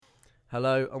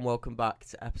Hello and welcome back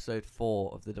to episode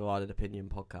 4 of the Divided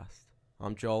Opinion podcast.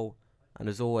 I'm Joel, and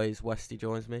as always, Westy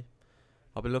joins me.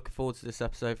 I've been looking forward to this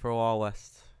episode for a while,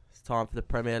 West. It's time for the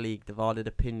Premier League Divided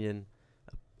Opinion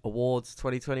Awards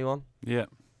 2021. Yeah.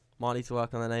 Might need to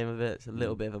work on the name of it. It's a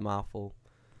little bit of a mouthful.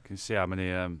 You can see how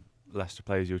many Leicester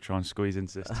players you'll try and squeeze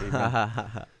into this team.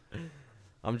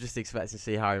 I'm just expecting to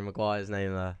see Harry Maguire's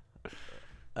name there.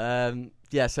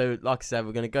 So like I said,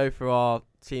 we're going to go through our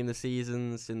team of the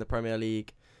seasons in the Premier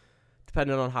League.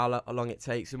 Depending on how long it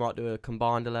takes, we might do a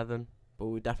combined 11, but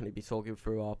we'll definitely be talking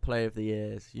through our Player of the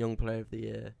Years, Young Player of the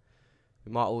Year.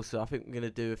 We might also, I think we're going to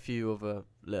do a few other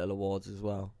little awards as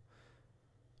well.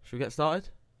 Should we get started?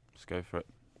 Let's go for it.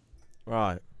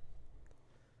 Right.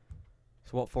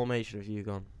 So what formation have you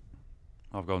gone?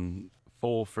 I've gone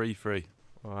 4-3-3.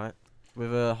 All right.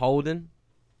 With a holding?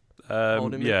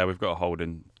 We've got a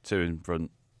holding, 2 in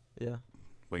front, Yeah.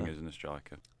 wingers and a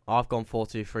striker. I've gone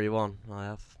 4-2-3-1. I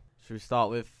have. Should we start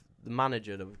with the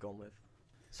manager that we've gone with?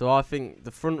 So I think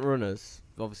the front runners,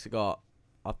 we've obviously got,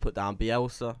 I've put down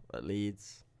Bielsa at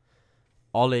Leeds,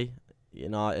 Ollie at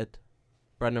United,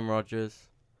 Brendan Rodgers.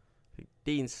 I think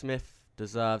Dean Smith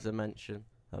deserves a mention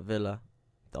at Villa.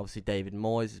 Obviously David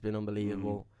Moyes has been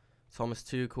unbelievable. Thomas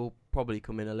Tuchel probably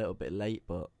come in a little bit late,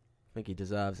 but I think he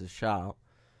deserves a shout.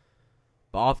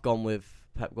 But I've gone with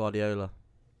Pep Guardiola.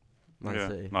 Man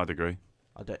City. I'd agree.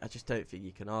 I just don't think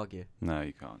you can argue. No,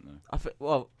 you can't,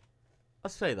 no. I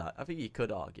say that. I think you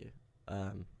could argue.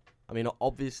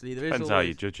 Obviously there is Depends how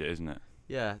you judge it, isn't it?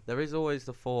 Yeah, there is always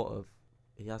the thought of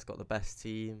he has got the best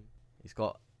team. He's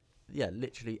got,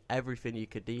 literally everything you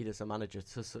could need as a manager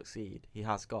to succeed. He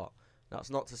has got. That's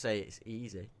not to say it's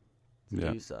easy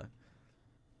to do so.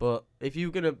 But if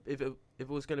it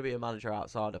was gonna be a manager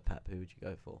outside of Pep, who would you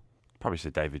go for? Probably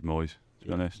say David Moyes, to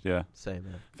be honest, yeah. Same,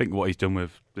 yeah. I think what he's done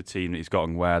with the team that he's got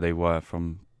and where they were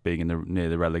from being near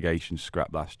the relegation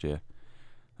scrap last year,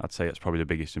 I'd say that's probably the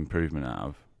biggest improvement out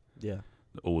of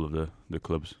all of the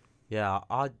clubs. Yeah,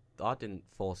 I didn't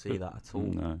foresee that at all.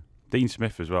 No. Dean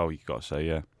Smith as well, you've got to say,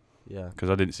 yeah. Yeah.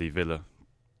 Because I didn't see Villa.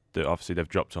 Obviously, they've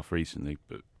dropped off recently,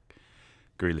 but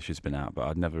Grealish has been out, but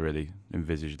I'd never really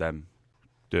envisaged them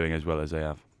doing as well as they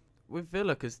have. With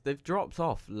Villa, because they've dropped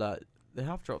off, they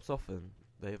have dropped off, and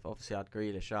they've obviously had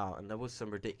Grealish out, and there was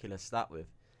some ridiculous stat with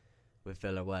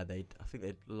Villa where they'd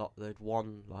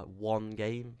won like one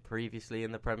game previously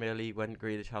in the Premier League when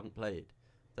Grealish hadn't played.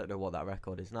 Don't know what that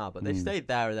record is now, but they stayed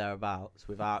there or thereabouts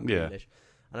without Grealish.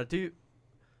 And I do,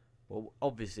 well,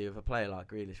 obviously with a player like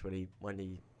Grealish,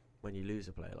 when you lose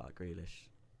a player like Grealish,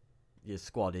 your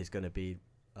squad is going to be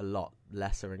a lot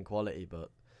lesser in quality. But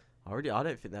I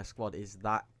don't think their squad is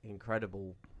that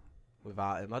incredible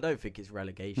without him. I don't think it's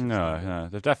relegation. No,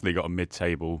 they've definitely got a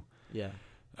mid-table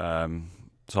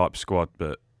type squad,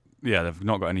 but they've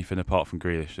not got anything apart from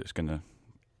Grealish that's going to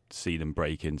see them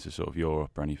break into sort of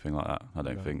Europe or anything like that. I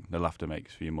don't think. They'll have to make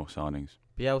a few more signings.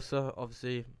 Bielsa,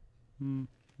 obviously.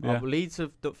 Leeds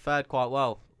have fared quite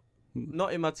well.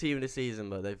 Not in my team this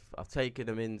season, but I've taken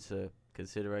them into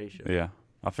consideration. Yeah,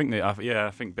 I think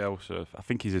Bielsa. I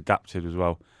think he's adapted as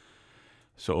well.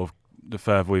 Sort of the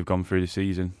further we've gone through the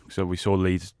season. So we saw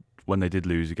Leeds when they did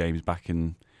lose the games back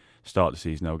in start of the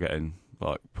season. They were getting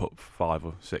put 5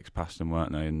 or 6 past them,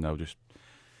 weren't they? And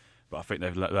but I think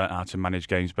they've learned how to manage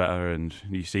games better, and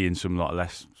you see in some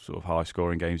less sort of high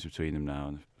scoring games between them now.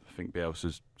 And I think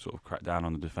Bielsa's sort of cracked down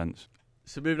on the defence.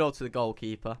 So moving on to the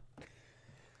goalkeeper.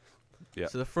 Yeah.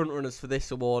 So the front runners for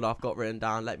this award I've got written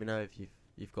down. Let me know if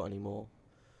you've got any more.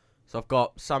 So I've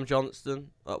got Sam Johnston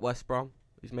at West Brom,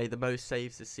 who's made the most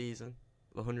saves this season,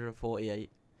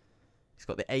 148. He's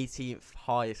got the 18th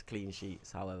highest clean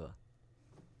sheets, however.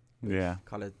 Yeah.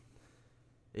 Kind of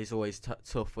is always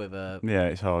tough with a... Yeah,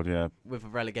 it's hard, yeah. With a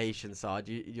relegation side,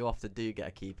 you often do get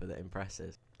a keeper that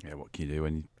impresses. Yeah, what can you do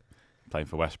when you're playing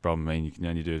for West Brom? I mean, you can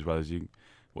only do as well as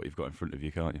what you've got in front of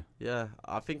you, can't you? Yeah,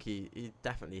 I think he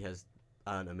definitely has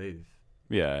earned a move.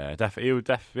 Yeah, definitely. He would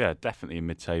definitely in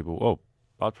mid-table. Oh,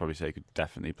 I'd probably say he could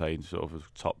definitely play in sort of a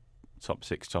top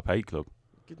 6, top 8 club.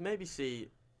 You could maybe see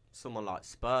someone like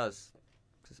Spurs,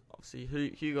 because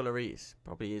obviously Hugo Lloris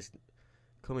probably is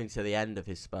coming to the end of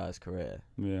his Spurs career.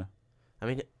 Yeah. I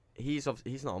mean, he's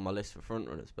not on my list for front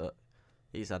runners, but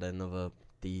he's had another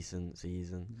decent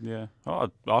season. Yeah,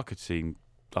 I could see him.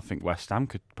 I think West Ham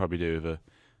could probably do with a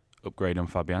upgrade on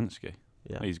Fabianski.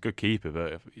 Yeah, he's a good keeper,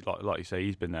 but like you say,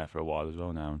 he's been there for a while as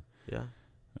well now. Yeah,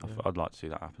 I'd like to see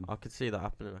that happen. I could see that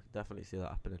happening. I could definitely see that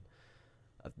happening.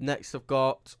 Next, I've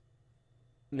got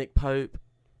Nick Pope.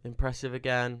 Impressive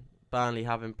again. Burnley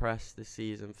have impressed this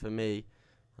season for me.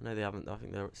 I know they haven't. I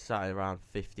think they're sat around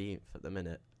 15th at the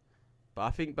minute. But I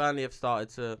think Burnley have started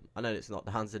to. I know it's not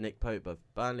the hands of Nick Pope, but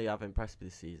Burnley have impressed me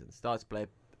this season. Started to play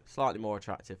slightly more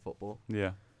attractive football.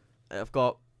 Yeah. I've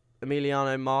got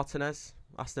Emiliano Martinez,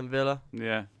 Aston Villa.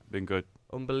 Yeah, been good.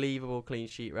 Unbelievable clean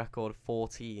sheet record of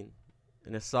 14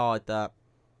 in a side that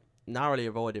narrowly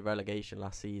avoided relegation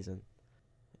last season.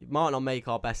 It might not make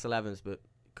our best 11s, but it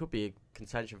could be a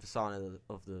contention for signing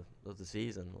of the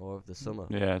season or of the summer.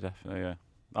 Yeah, definitely. Yeah.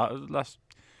 Last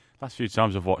few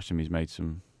times I've watched him, he's made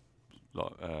some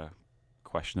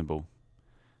questionable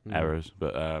errors,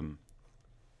 but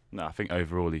no, I think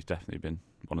overall he's definitely been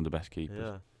one of the best keepers.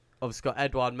 Yeah. Obviously got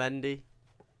Edouard Mendy.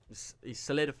 He's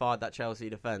solidified that Chelsea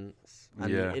defence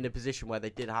and in a position where they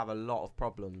did have a lot of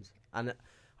problems. And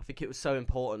I think it was so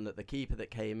important that the keeper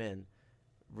that came in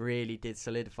really did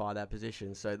solidify their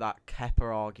position. So that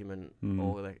Kepa argument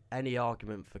or any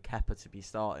argument for Kepa to be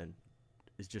starting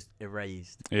is just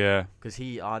erased. Yeah. Because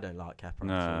I don't like Kepa.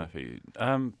 No,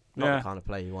 not the kind of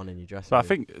player you want in your dressing room. room. I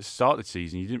think at the start of the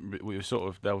season, we were sort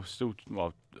of, they were still,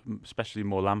 especially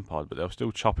more Lampard, but they were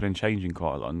still chopping and changing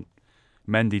quite a lot. And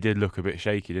Mendy did look a bit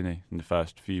shaky, didn't he, in the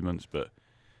first few months? But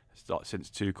since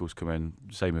Tuchel's come in,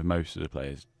 same with most of the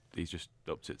players, he's just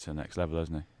upped it to the next level,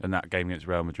 hasn't he? And that game against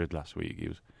Real Madrid last week, he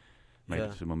was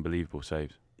made some unbelievable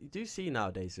saves. You do see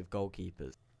nowadays with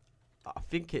goalkeepers, I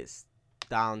think it's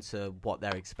down to what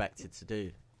they're expected to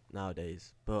do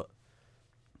nowadays. But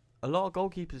a lot of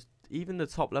goalkeepers, even the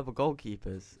top level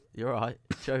goalkeepers, you're right,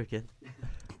 joking.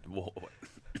 What?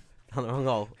 Down the wrong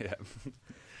hole. Yeah.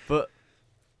 But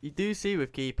you do see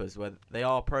with keepers where they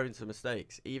are prone to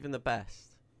mistakes, even the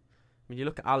best. When you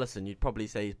look at Alisson, you'd probably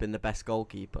say he's been the best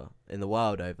goalkeeper in the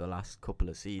world over the last couple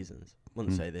of seasons.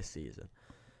 Wouldn't say this season.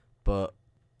 But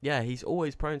yeah, he's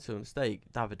always prone to a mistake.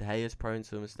 David De Gea's prone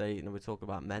to a mistake, and we're talking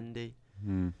about Mendy.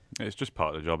 It's just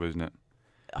part of the job, isn't it?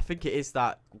 I think it is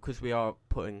that because we are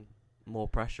putting more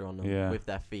pressure on them with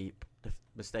their feet. The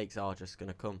mistakes are just going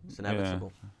to come. It's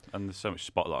inevitable. Yeah. And there's so much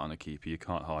spotlight on a keeper, you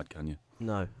can't hide, can you?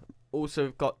 No.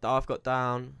 Also, I've got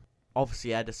down,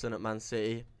 obviously, Ederson at Man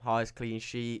City. Highest clean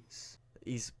sheets.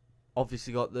 He's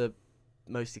obviously got the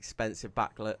most expensive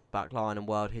back line in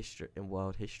world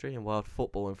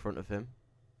football in front of him.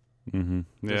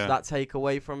 Does that take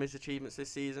away from his achievements this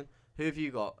season? Who have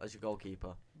you got as your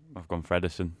goalkeeper? I've gone for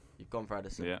Ederson. You've gone for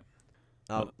Ederson? Yeah.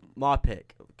 My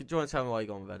pick. Do you want to tell me why you've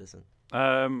gone with Ederson?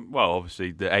 Well,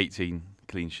 obviously, the 18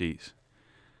 clean sheets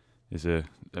is an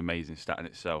amazing stat in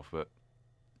itself, but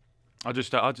I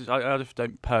just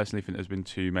don't personally think there's been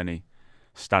too many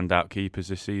standout keepers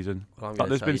this season. Well,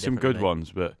 there's been some good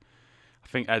ones, but I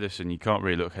think Ederson, you can't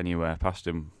really look anywhere past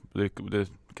him. The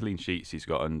clean sheets he's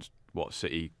got and what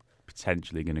City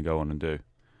potentially going to go on and do,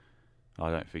 I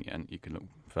don't think you can look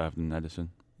further than Ederson.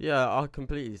 Yeah, I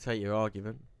completely take your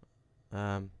argument.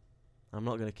 I'm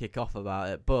not going to kick off about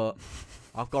it, but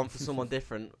I've gone for someone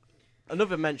different.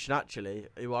 Another mention, actually,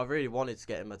 who I really wanted to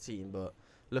get in my team, but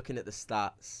looking at the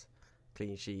stats,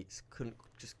 clean sheets,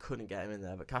 couldn't get him in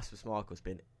there. But Kasper Schmeichel's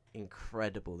been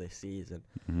incredible this season.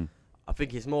 I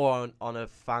think it's more on a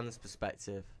fan's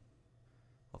perspective.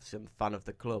 Obviously, I'm a fan of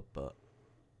the club, but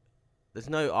I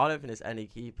don't think there's any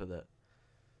keeper that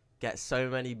gets so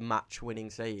many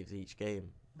match-winning saves each game.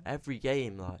 Every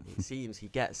game, it seems he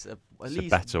gets at least a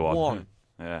better one.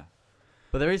 Yeah.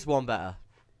 But there is one better,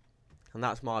 and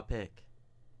that's my pick.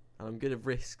 And I'm going to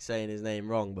risk saying his name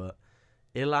wrong, but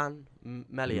Ilan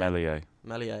Meslier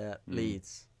at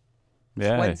Leeds.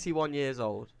 Yeah. 21 years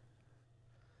old.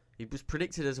 He was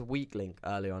predicted as a weak link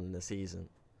earlier on in the season.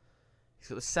 He's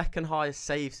got the second highest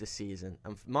saves this season.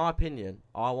 And for my opinion,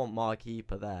 I want my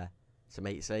keeper there to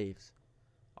make saves.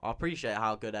 I appreciate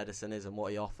how good Ederson is and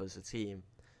what he offers a team.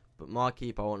 But my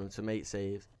keeper, I want him to make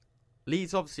saves.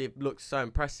 Leeds obviously look so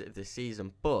impressive this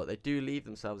season, but they do leave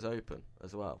themselves open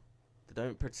as well. They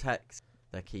don't protect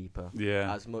their keeper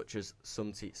as much as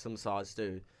some sides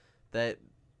do. They,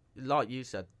 like you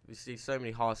said, we see so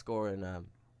many high scoring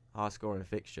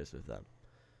fixtures with them.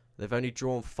 They've only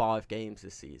drawn 5 games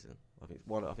this season. I think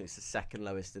it's the second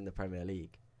lowest in the Premier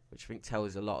League, which I think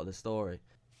tells a lot of the story.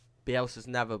 Bielsa's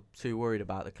never too worried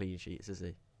about the clean sheets, is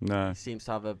he? No. He seems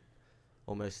to have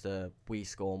almost a we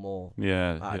score more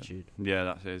attitude. Yeah,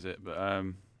 that is it. But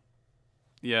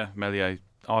Meslier,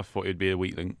 I thought he'd be a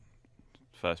weak link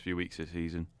first few weeks of the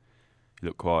season. He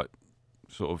looked quite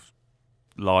sort of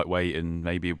lightweight and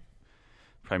maybe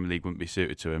Premier League wouldn't be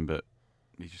suited to him, but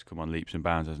he's just come on leaps and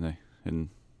bounds, hasn't he,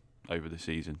 over the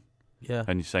season. Yeah.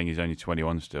 And he's saying he's only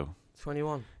 21 still.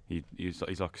 21. He's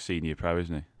like a senior pro,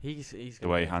 isn't he? He's the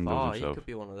way he handles himself. He could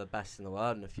be one of the best in the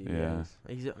world in a few years.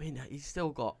 He's still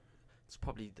got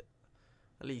probably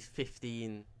at least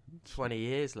 15, 20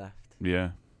 years left.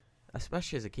 Yeah.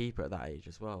 especially as a keeper at that age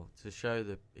as well. To show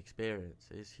the experience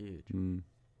is huge.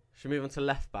 Should we move on to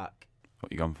left back?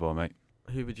 What you gone for, mate?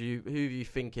 Who are you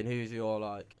thinking? Who are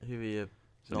your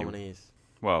nominees?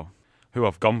 Well, who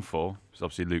I've gone for is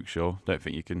obviously Luke Shaw. Don't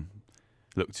think you can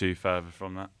look too further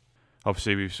from that.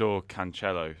 Obviously, we saw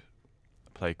Cancelo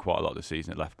play quite a lot this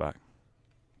season at left back,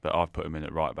 but I've put him in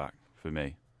at right back for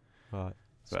me. Right.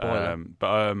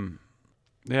 But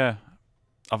yeah,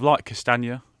 I've liked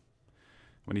Castagna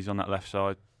when he's on that left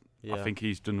side. Yeah. I think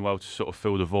he's done well to sort of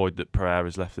fill the void that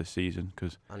Pereira's left this season.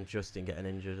 And Justin getting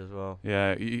injured as well.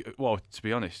 Yeah, well, to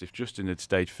be honest, if Justin had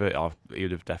stayed fit, he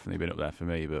would have definitely been up there for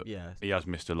me. But yeah, he has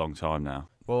missed a long time now.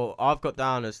 Well, I've got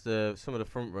down as some of the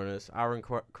front runners. Aaron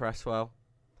Cresswell,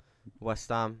 West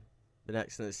Ham, been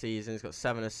excellent season. He's got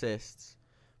 7 assists,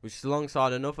 which is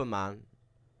alongside another man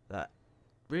that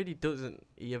really doesn't.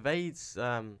 He evades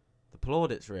the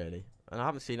plaudits really. And I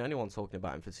haven't seen anyone talking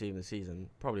about him for team of the season.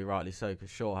 Probably rightly so, because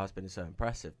Shaw has been so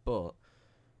impressive. But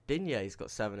Digne's got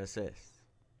 7 assists.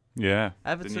 Yeah.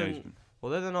 Everton,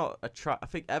 although they're not I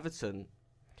think Everton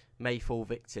may fall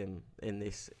victim in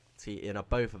this in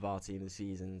both of our team of the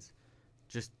seasons.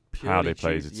 Just purely how they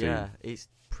play as a team. Yeah, it's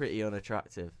pretty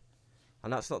unattractive.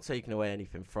 And that's not taking away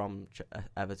anything from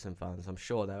Everton fans. I'm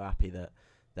sure they're happy that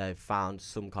they've found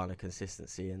some kind of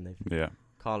consistency and they've. Yeah.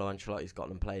 Carlo Ancelotti's got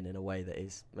them playing in a way that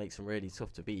makes them really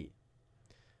tough to beat.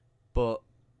 But,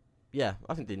 yeah,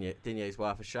 I think Digne's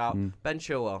worth a shout. Ben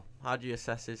Chilwell, how do you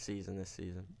assess his season this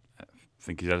season? I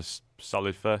think he's had a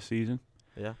solid first season.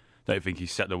 Yeah. Don't think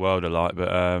he's set the world alight,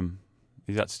 but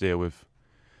he's had to deal with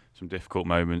some difficult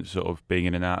moments, sort of being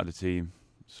in and out of the team,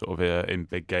 sort of in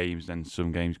big games, then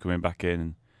some games coming back in.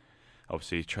 And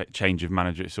obviously, change of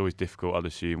manager, it's always difficult, I'd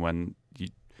assume, when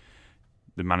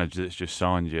the manager that's just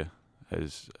signed you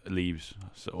leaves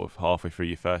sort of halfway through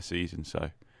your first season. So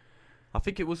I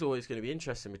think it was always going to be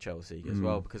interesting with Chelsea as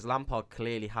well, because Lampard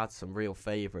clearly had some real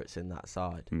favourites in that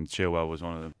side. And Chilwell was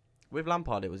one of them. With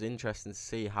Lampard, it was interesting to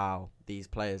see how these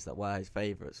players that were his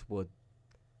favourites would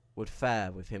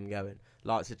fare with him going.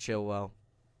 Like to Chilwell,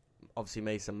 obviously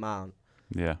Mason Mount.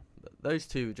 Yeah. Those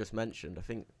two we just mentioned, I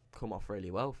think, come off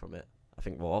really well from it. I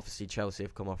think, well, obviously Chelsea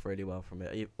have come off really well from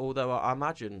it. Although I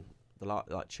imagine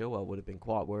like Chilwell would have been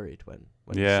quite worried when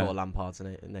he saw Lampard's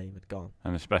name had gone,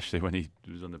 and especially when he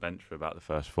was on the bench for about the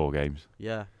first 4 games.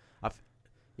 Yeah,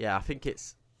 I think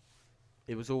it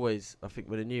was always. I think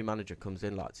when a new manager comes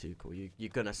in like Tuchel, you're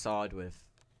gonna side with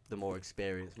the more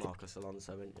experienced Marcos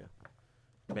Alonso, aren't you?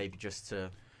 Maybe just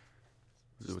to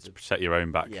set your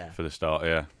own back for the start.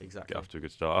 Yeah, exactly. Get off to a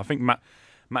good start. I think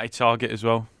Matty Targett as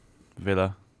well,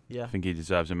 Villa. Yeah, I think he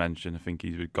deserves a mention. I think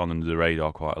he's gone under the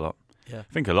radar quite a lot. Yeah.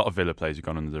 I think a lot of Villa players have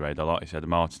gone under the radar, like you said,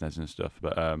 Martinez and stuff.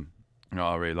 But I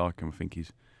really like him. I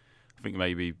think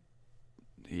maybe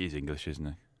he is English, isn't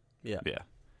he? Yeah. Yeah.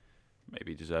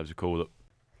 Maybe he deserves a call up.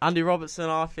 Andy Robertson,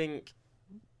 I think,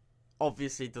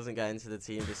 obviously doesn't get into the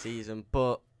team this season,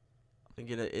 but I think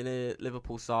in a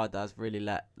Liverpool side that has really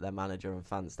let their manager and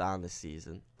fans down this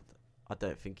season, I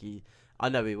don't think I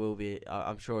know he will be.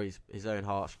 I'm sure he's his own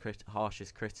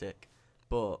harshest critic,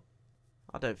 but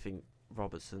I don't think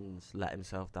Robertson's let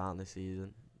himself down this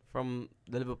season. From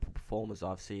the Liverpool performers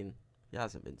I've seen, he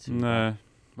hasn't been too bad.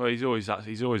 Well, he's always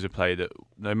a player that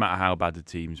no matter how bad the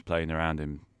team's playing around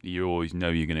him, you always know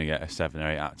you're going to get a 7 or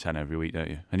 8 out of 10 every week, don't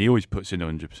you? And he always puts in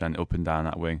 100% up and down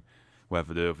that wing,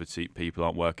 whether the other people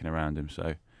aren't working around him.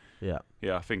 So yeah,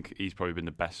 I think he's probably been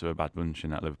the best of a bad bunch in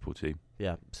that Liverpool team.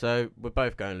 Yeah. So we're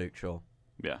both going Luke Shaw.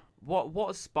 Yeah. What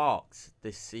has sparked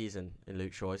this season in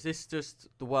Luke Shaw? Is this just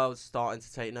the world starting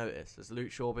to take notice? Has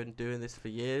Luke Shaw been doing this for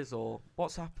years, or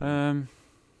what's happened?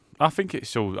 I think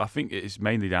it's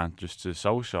mainly down just to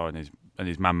Solskjaer and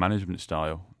his man management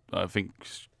style. I think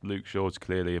Luke Shaw's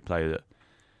clearly a player that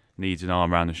needs an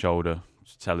arm around the shoulder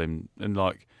to tell him. And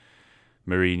like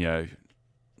Mourinho,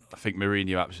 I think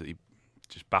Mourinho absolutely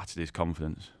just battered his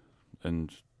confidence,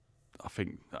 and I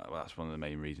think that's one of the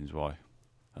main reasons why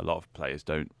a lot of players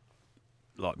don't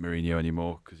like Mourinho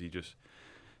anymore, because he just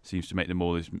seems to make them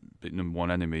all his number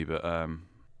one enemy. But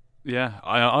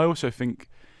I also think,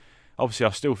 obviously,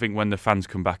 I still think when the fans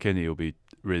come back in, he'll be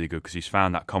really good, because he's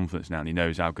found that confidence now and he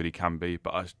knows how good he can be.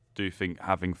 But I do think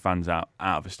having fans out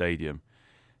of a stadium,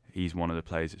 he's one of the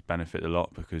players that's benefited a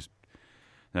lot, because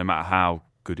no matter how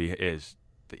good he is,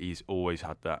 he's always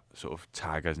had that sort of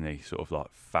tag, hasn't he? Sort of like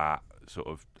fat, sort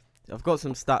of. I've got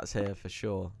some stats here for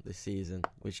sure this season,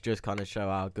 which just kind of show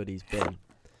how good he's been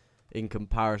in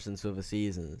comparison to other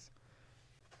seasons.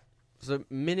 So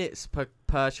minutes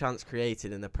per chance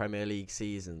created in the Premier League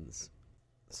seasons.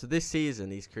 So this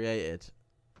season he's created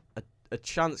a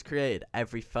chance created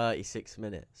every 36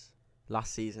 minutes.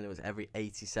 Last season, it was every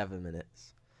 87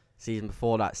 minutes. Season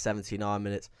before that, 79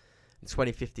 minutes. In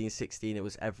 2015-16, it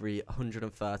was every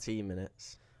 113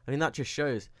 minutes. I mean, that just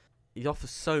shows he offers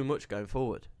so much going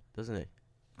forward, doesn't he?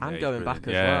 And going back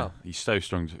as well. He's so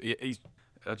strong. I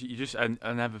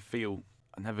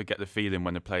never get the feeling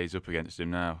when the player's up against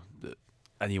him now that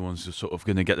anyone's just sort of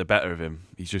going to get the better of him.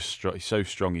 He's so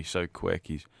strong. He's so quick.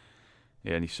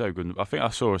 And he's so good. I think I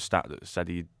saw a stat that said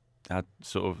he had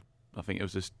sort of, I think it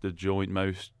was the joint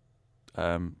most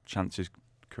chances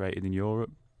created in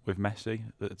Europe with Messi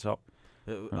at the top.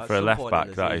 For a left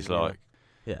back, that is like,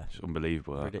 it's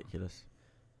unbelievable. Ridiculous.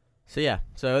 So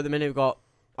at the minute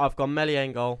I've gone Meslier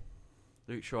in goal,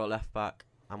 Luke Shaw at left back,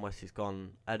 and Wesley's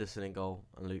gone Ederson in goal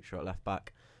and Luke Shaw at left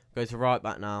back. Go to right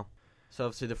back now. So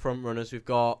obviously the front runners, we've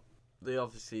got the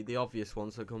obvious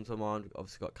ones that come to mind. We've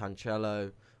obviously got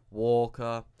Cancelo,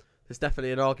 Walker. There's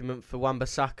definitely an argument for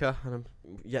Wan-Bissaka, and I'm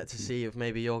yet to see if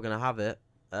maybe you're going to have it.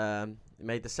 He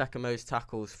made the second most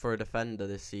tackles for a defender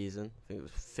this season. I think it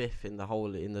was 5th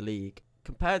in the league.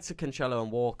 Compared to Cancelo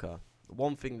and Walker,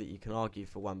 one thing that you can argue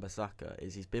for Wan-Bissaka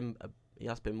is he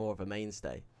has been more of a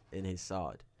mainstay in his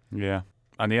side. Yeah,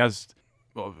 and he has.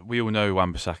 Well, we all know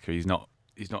Wan-Bissaka. He's not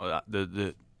at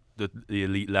the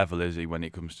elite level, is he? When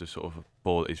it comes to sort of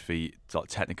ball at his feet, it's like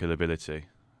technical ability.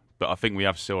 But I think we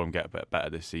have saw him get a bit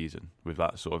better this season with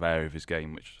that sort of area of his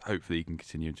game, which hopefully he can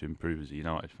continue to improve as a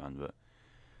United fan. But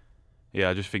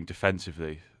yeah, I just think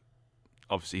defensively,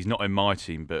 obviously he's not in my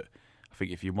team, but I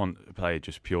think if you want a player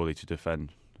just purely to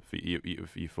defend for your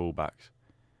fullbacks,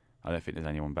 I don't think there's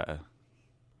anyone better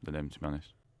than him, to be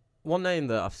honest. One name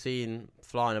that I've seen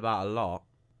flying about a lot,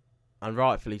 and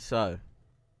rightfully so,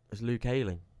 is Luke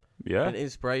Ayling. Yeah, an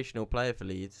inspirational player for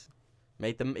Leeds.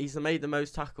 He's made the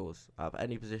most tackles out of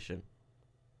any position,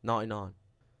 99.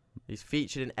 He's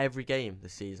featured in every game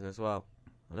this season as well.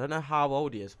 I don't know how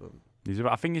old he is, but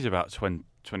I think he's about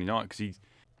 29 because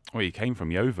he came from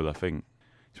Yeovil. I think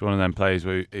he's one of them players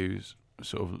who's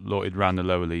sort of lauded around the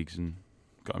lower leagues and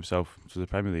got himself to the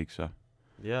Premier League. So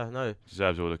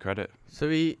deserves all the credit.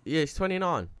 So he's 29.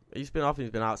 I think he's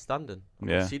been outstanding.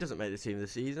 Yeah, he doesn't make the team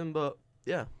this season, but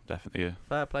yeah, definitely. Yeah.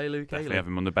 Fair play, Luke. Definitely have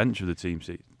him on the bench of the team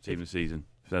this season.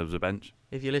 If there was a bench.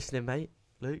 If you're listening, mate,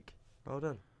 Luke, well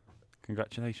done.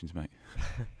 Congratulations, mate.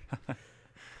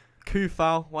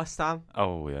 Kufal, West Ham.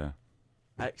 Oh yeah,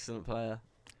 excellent player.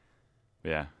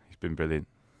 Yeah, he's been brilliant.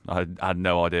 I had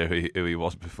no idea who he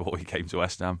was before he came to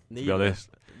West Ham. To be honest,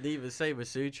 neither. Same with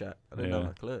Souček. I didn't have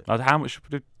a clue. How much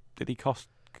did he cost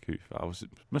Kufal?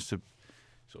 Must have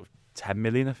sort of 10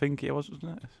 million, I think it was,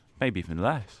 wasn't it? Maybe even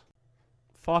less.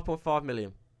 5.5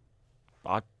 million.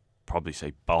 I'd probably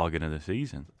say bargain of the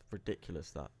season. Ridiculous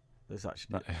that. There's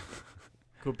actually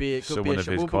could be a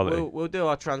quality. We'll do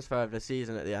our transfer of the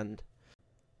season at the end.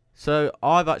 So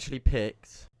I've actually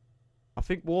picked. I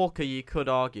think Walker, you could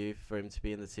argue for him to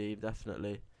be in the team,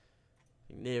 definitely.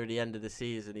 Near the end of the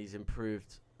season, he's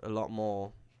improved a lot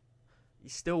more. You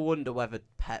still wonder whether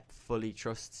Pep fully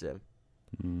trusts him.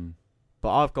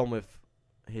 But I've gone with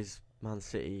his Man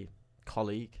City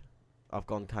colleague. I've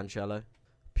gone Cancelo.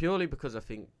 Purely because I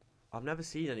think I've never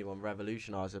seen anyone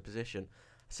revolutionise a position.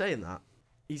 Saying that,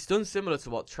 he's done similar to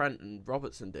what Trent and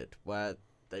Robertson did, where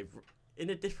they've, in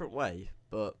a different way,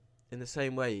 but in the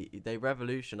same way, they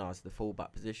revolutionised the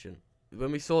fullback position.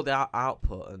 When we saw their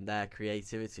output and their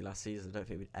creativity last season, I don't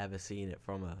think we'd ever seen it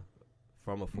from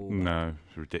a fullback. No,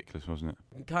 it's ridiculous, wasn't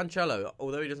it? Cancelo,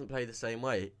 although he doesn't play the same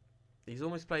way, he's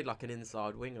almost played like an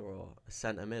inside winger or a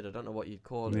centre mid. I don't know what you'd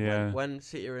call it. Yeah. When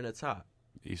City are in attack.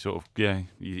 He's sort of,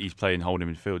 he's playing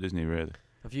holding midfield, isn't he, really?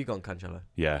 Have you gone Cancelo?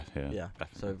 Yeah. Definitely.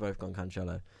 So we've both gone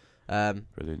Cancelo.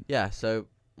 Brilliant. Yeah, so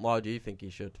why do you think he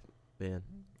should be in?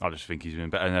 I just think he's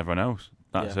been better than everyone else.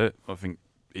 That's it. I think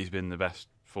he's been the best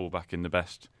fullback in the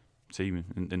best team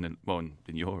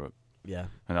in Europe. Yeah.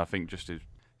 And I think just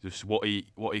what he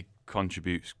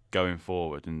contributes going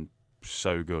forward, and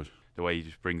so good. The way he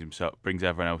just brings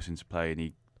everyone else into play,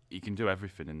 and he can do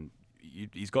everything, and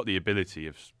he's got the ability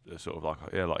of sort of like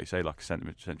you say, like a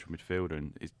central midfielder,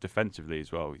 and he's defensively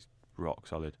as well. He's rock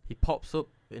solid. He pops up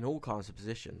in all kinds of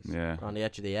positions. Yeah. Around the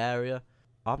edge of the area.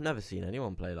 I've never seen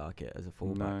anyone play like it as a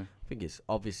fullback. No. I think it's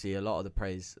obviously a lot of the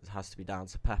praise has to be down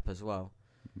to Pep as well.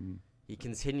 He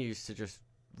continues to just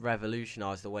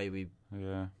revolutionise the way the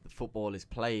football is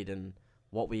played and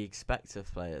what we expect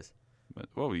of players.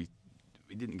 Well, he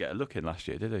didn't get a look in last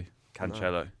year, did he?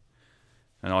 Cancelo. No.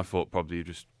 And I thought probably he'd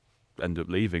just end up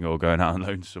leaving or going out on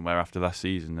loan somewhere after last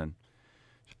season, and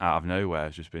out of nowhere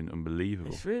it's just been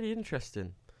unbelievable. It's really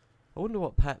interesting. I wonder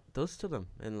what Pep does to them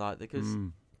because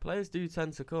players do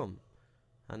tend to come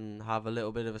and have a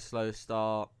little bit of a slow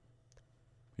start.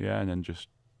 Yeah, and then just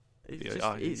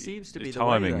It seems to be the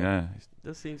timing. way. Yeah, It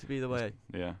does seem to be the way.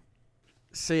 yeah.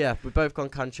 So yeah, we've both gone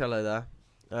Cancelo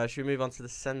there. Should we move on to the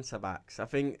centre backs? I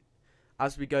think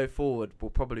as we go forward,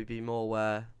 we'll probably be more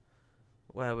where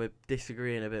we're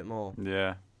disagreeing a bit more.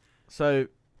 Yeah. So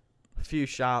a few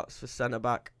shouts for centre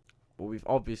back. Well, we've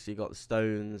obviously got the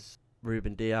Stones,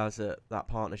 Ruben Diaz at that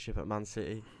partnership at Man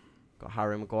City. Got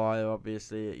Harry Maguire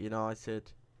obviously at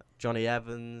United. Johnny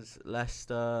Evans,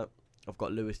 Leicester. I've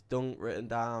got Lewis Dunk written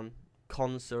down.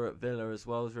 Konsa at Villa as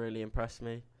well has really impressed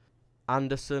me.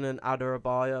 Anderson and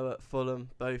Adebayo at Fulham,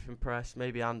 both impressed.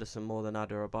 Maybe Anderson more than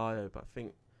Adebayo, but I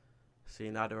think I've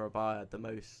seen Adebayo had the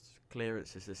most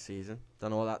clearances this season. Don't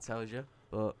know what that tells you,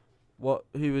 but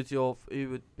who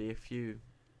would be a few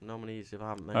nominees if I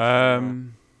haven't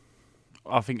mentioned?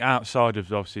 I think outside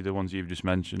of obviously the ones you've just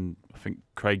mentioned, I think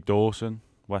Craig Dawson,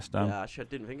 West Ham. Yeah, actually I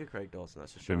didn't think of Craig Dawson.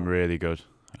 That's been really good.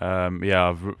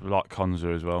 I've liked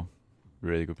Konsa as well.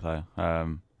 Really good player. I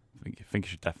think he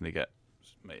should definitely get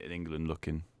in England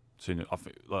looking soon. I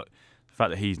think like the fact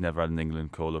that he's never had an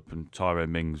England call up and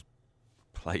Tyrone Mings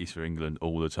plays for England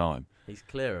all the time. He's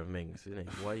clear of Mings, isn't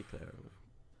he? Way clear of him.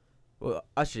 Well,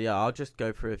 actually, yeah, I'll just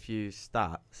go through a few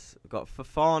stats. We've got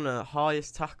Fofana,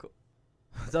 highest tackle.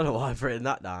 I don't know why I've written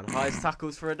that down. Highest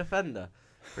tackles for a defender.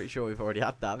 Pretty sure we've already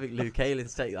had that. I think Luke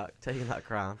Aylin's taking that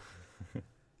crown.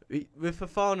 With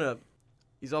Fofana,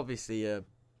 he's obviously a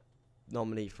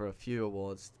nominee for a few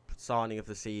awards. Signing of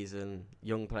the season,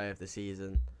 young player of the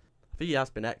season. I think he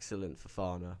has been excellent for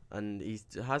Fofana, and he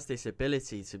has this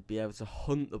ability to be able to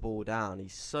hunt the ball down.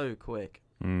 He's so quick.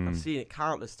 I've seen it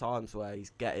countless times where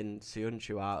he's getting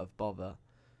Sionchu out of bother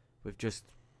with just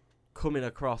coming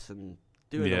across and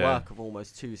doing the work of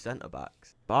almost two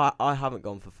centre-backs. But I haven't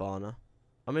gone for Fofana.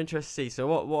 I'm interested to see. So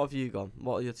what have you gone?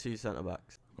 What are your two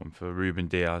centre-backs? Gone for Ruben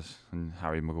Diaz and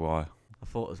Harry Maguire. I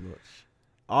thought as much.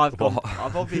 I've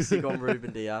obviously gone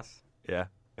Ruben Diaz. Yeah.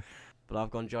 But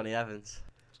I've gone Johnny Evans.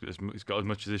 He's got as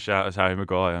much of a shout as Harry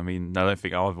Maguire. I mean, I don't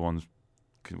think either one's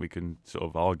we can sort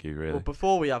of argue, really. Well,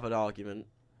 before we have an argument,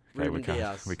 okay, Ruben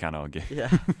Diaz. We can argue. Yeah.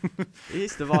 It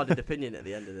is divided opinion at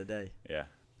the end of the day. Yeah.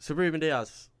 So Ruben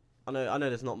Diaz, I know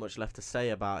there's not much left to say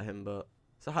about him, but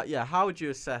how would you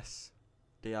assess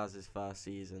Diaz's first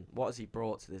season? What has he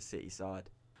brought to this City side?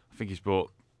 I think he's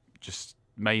brought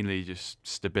mainly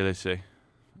stability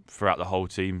throughout the whole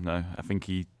team. No, I think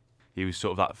he was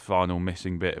sort of that final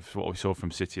missing bit of what we saw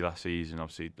from City last season.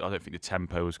 Obviously, I don't think the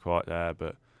tempo was quite there,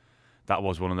 but that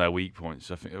was one of their weak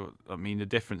points. I mean, the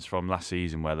difference from last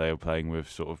season where they were playing with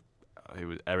sort of it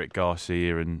was Eric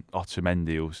Garcia and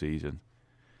Otamendi all season.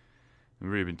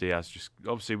 And Ruben Diaz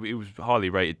obviously he was highly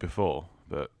rated before,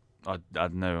 but I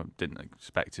didn't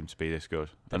expect him to be this good.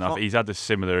 And he's had a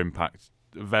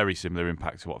very similar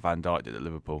impact to what Van Dijk did at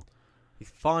Liverpool.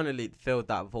 He's finally filled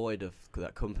that void of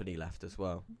that Company left as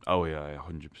well. Oh yeah,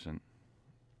 100%.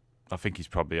 I think he's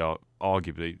probably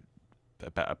arguably a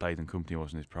better player than Company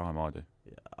was in his prime. I do.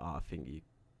 Yeah, I think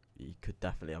you could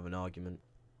definitely have an argument.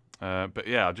 But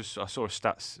yeah, I saw a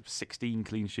stats 16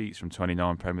 clean sheets from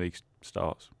 29 Premier League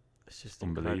starts. It's just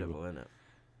incredible, isn't it?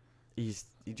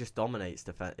 He just dominates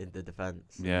in the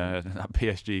defence. Yeah, that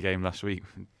PSG game last week,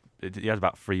 he had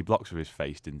about 3 blocks with his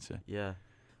face, didn't he? Yeah,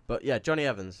 but yeah, Johnny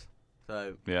Evans.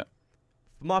 So yeah,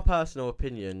 for my personal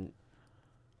opinion,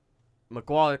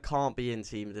 Maguire can't be in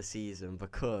team of the season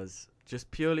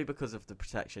purely because of the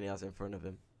protection he has in front of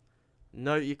him.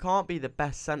 No, you can't be the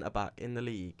best centre back in the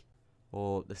league,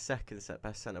 or the second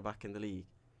best centre back in the league,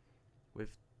 with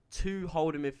 2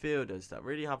 holding midfielders that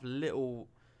really have little.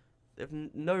 They have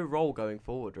no role going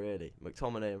forward, really.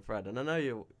 McTominay and Fred. And I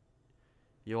know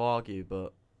you argue,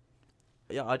 but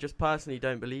yeah, I just personally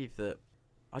don't believe that.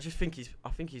 I think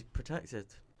he's protected.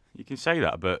 You can say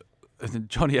that, but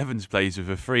Johnny Evans plays with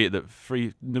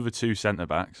another 2 centre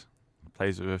backs.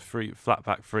 Plays with a flat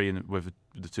back 3 and with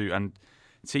the 2, and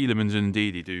Tielemans and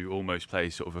Ndidi do almost play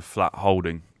sort of a flat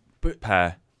holding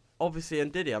pair. Obviously,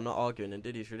 Ndidi, I'm not arguing.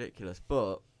 Ndidi's ridiculous,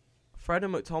 but Fred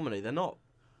and McTominay, they're not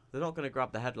going to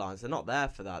grab the headlines. They're not there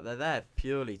for that. They're there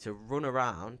purely to run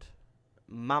around,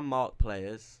 man-mark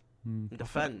players, and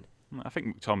defend. I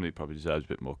think McTominay probably deserves a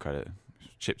bit more credit. He's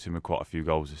chipped in with quite a few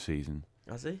goals this season.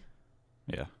 Has he?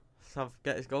 Yeah. So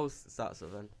get his goals stats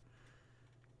up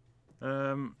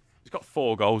then. He's got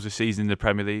 4 goals this season in the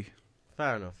Premier League.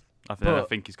 Fair enough. I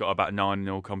think he's got about 9 in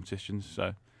all competitions,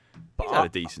 so he's had a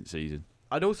decent season.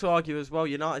 I'd also argue as well,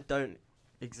 United don't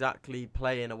exactly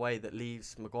play in a way that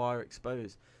leaves Maguire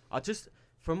exposed.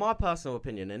 From my personal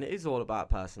opinion, and it is all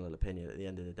about personal opinion at the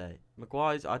end of the day,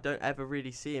 Maguire's, I don't ever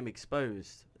really see him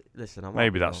exposed. Listen,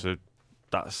 maybe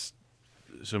that's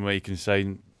some way you can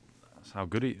say That's how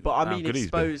good he. But I how mean, good he's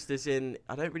been. exposed as in,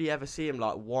 I don't really ever see him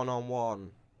like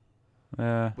one-on-one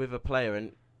Yeah. with a player,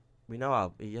 and we know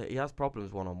how he has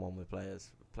problems one-on-one with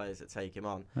players that take him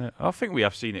on. Yeah, I think we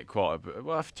have seen it quite a bit.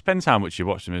 Well, it depends how much you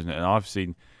watch them, isn't it? And I've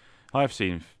seen a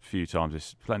few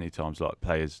times, plenty of times, like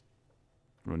players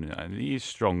running, and he's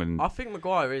strong. And I think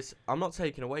Maguire is. I'm not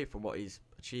taking away from what he's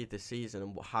achieved this season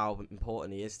and how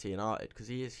important he is to United, because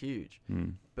he is huge.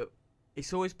 But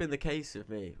it's always been the case with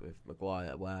me with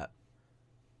Maguire, where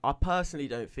I personally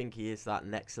don't think he is that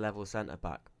next level centre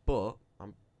back. But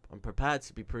I'm prepared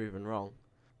to be proven wrong.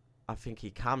 I think he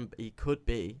could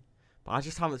be, but I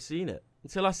just haven't seen it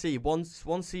until I see one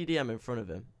CDM in front of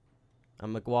him,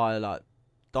 and Maguire like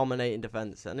dominating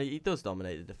defence, and he does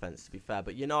dominate the defence, to be fair.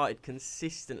 But United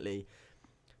consistently,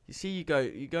 you see, you go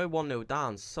 1-0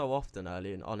 down so often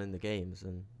early on in the games,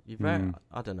 and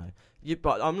I don't know.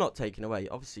 But I'm not taking away.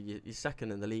 Obviously, you're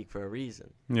second in the league for a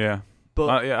reason. yeah,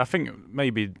 But I think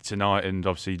maybe tonight, and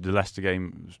obviously the Leicester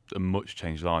game was a much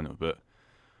changed lineup. But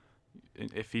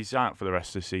if he's out for the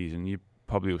rest of the season, you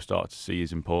probably will start to see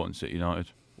his importance at United.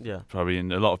 yeah, Probably,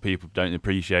 and a lot of people don't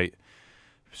appreciate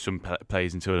some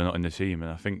players until they're not in the team,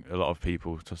 and I think a lot of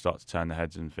people start to turn their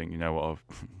heads and think, you know what,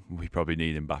 we probably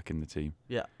need him back in the team.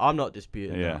 yeah, I'm not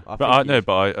disputing. Yeah, that.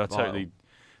 I totally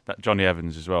that Johnny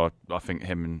Evans as well. I think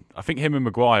him and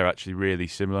Maguire are actually really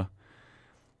similar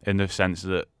in the sense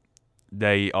that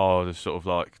they are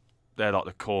they're like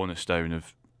the cornerstone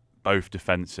of both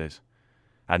defences,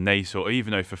 and they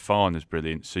even though Fofana's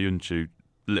brilliant, Soyuncu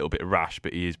a little bit rash,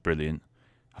 but he is brilliant.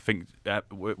 I think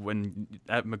when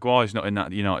Maguire's not in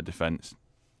that United defence,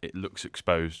 it looks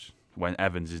exposed. When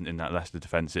Evans isn't in that Leicester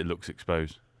defence, it looks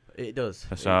exposed. It does.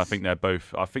 So I think they're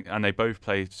both. And they both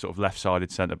play sort of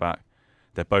left-sided centre back.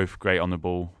 They're both great on the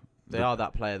ball. They are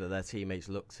that player that their teammates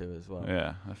look to as well.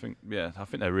 Yeah, I think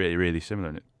they're really, really similar.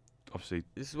 And obviously,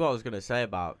 This is what I was going to say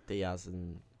about Diaz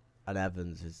and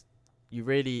Evans. Is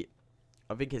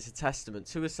I think it's a testament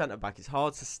to a centre back. It's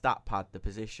hard to stat pad the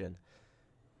position.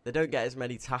 They don't get as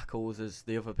many tackles as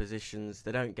the other positions.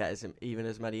 They don't get even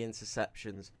as many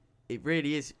interceptions. It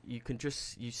really is.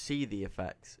 You see the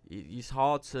effects. It's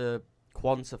hard to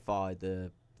quantify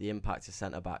the impact a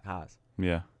centre back has.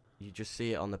 yeah, You just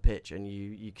see it on the pitch, and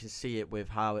you can see it with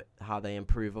how they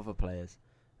improve other players.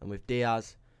 And with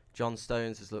Diaz, John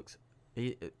Stones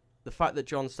the fact that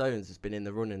John Stones has been in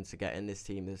the running to get in this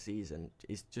team this season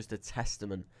is just a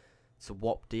testament to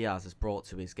what Diaz has brought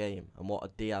to his game, and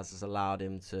what Diaz has allowed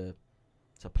him to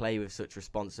play with such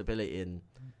responsibility and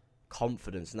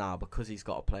confidence now, because he's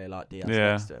got a player like Diaz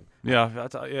next to him.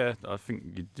 I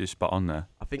think you're spot on there.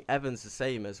 I think Evans the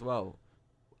same as well.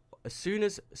 As soon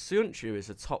as Soyuncu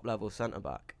is a top level centre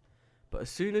back, but as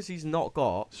soon as he's not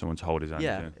got Someone to hold his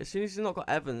hand. as soon as he's not got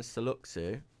Evans to look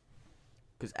to,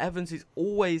 because Evans is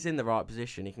always in the right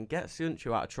position. He can get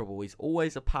Soyuncu out of trouble. There's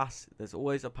always a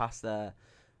pass there.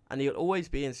 And he'll always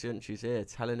be in Soyuncu's ear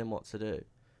telling him what to do.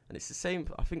 And it's the same,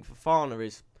 I think Fofana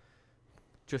is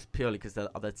just purely because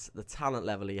the talent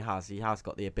level he has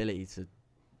got the ability to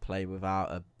play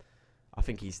without I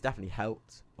think he's definitely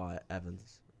helped by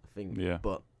Evans. I think, Yeah.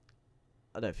 but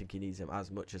I don't think he needs him as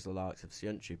much as the likes of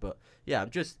Soyuncu. But yeah,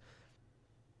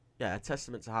 a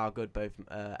testament to how good both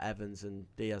Evans and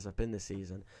Diaz have been this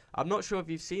season. I'm not sure if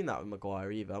you've seen that with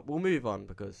Maguire either. We'll move on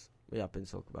because we have been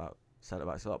talking about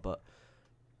centre-backs a lot, but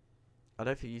I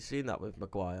don't think you've seen that with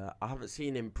Maguire. I haven't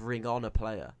seen him bring on a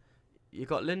player. You've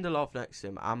got Lindelof next to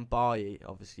him, and Bailly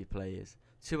obviously plays.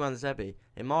 Tuanzebe.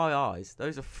 In my eyes,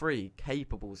 those are three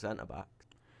capable centre-backs.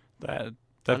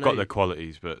 They've got their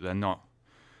qualities, but they're not.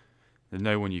 There's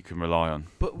no one you can rely on.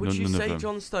 But would you none say of them.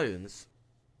 John Stones,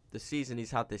 the season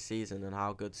he's had this season and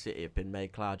how good City have been,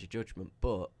 made cloud your judgment,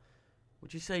 but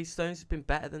would you say Stones has been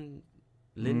better than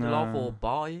Lindelof or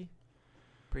Bailly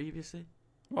previously?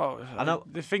 Well, I know.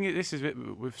 The thing is, this is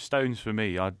with Stones for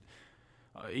me.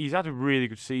 He's had a really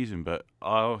good season, but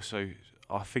I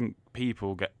think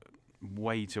people get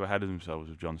way too ahead of themselves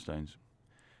with John Stones.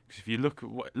 Because if you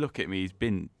look at me,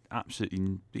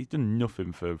 he's done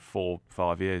nothing for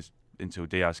 4-5 years until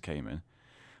Diaz came in,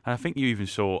 and I think you even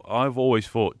saw. I've always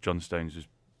thought John Stones was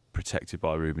protected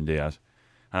by Ruben Diaz,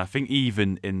 and I think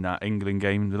even in that England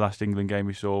game, the last England game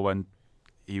we saw when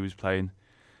he was playing,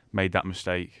 made that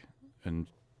mistake, and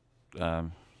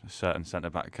a certain centre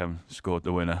back scored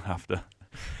the winner after.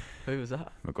 Who was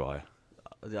that? Maguire.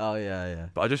 Oh, yeah.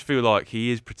 But I just feel like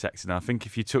he is protected. And I think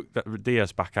if you took that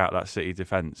Diaz back out that City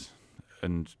defence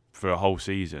and for a whole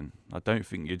season, I don't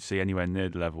think you'd see anywhere near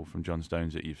the level from John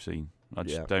Stones that you've seen. I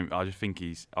just think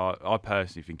he's. I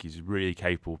personally think he's a really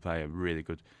capable player, really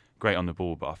good, great on the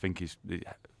ball. But I think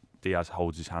Diaz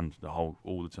holds his hand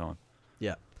all the time.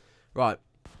 Yeah. Right.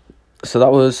 So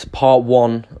that was part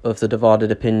 1 of the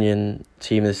Divided Opinion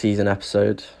Team of the Season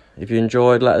episode. If you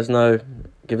enjoyed, let us know.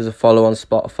 Give us a follow on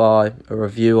Spotify. A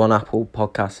review on Apple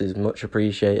Podcasts is much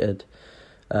appreciated.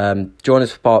 Join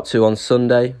us for part 2 on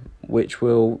Sunday, which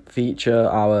will feature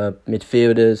our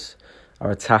midfielders,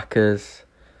 our attackers.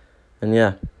 And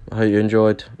yeah, I hope you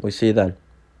enjoyed. We'll see you then.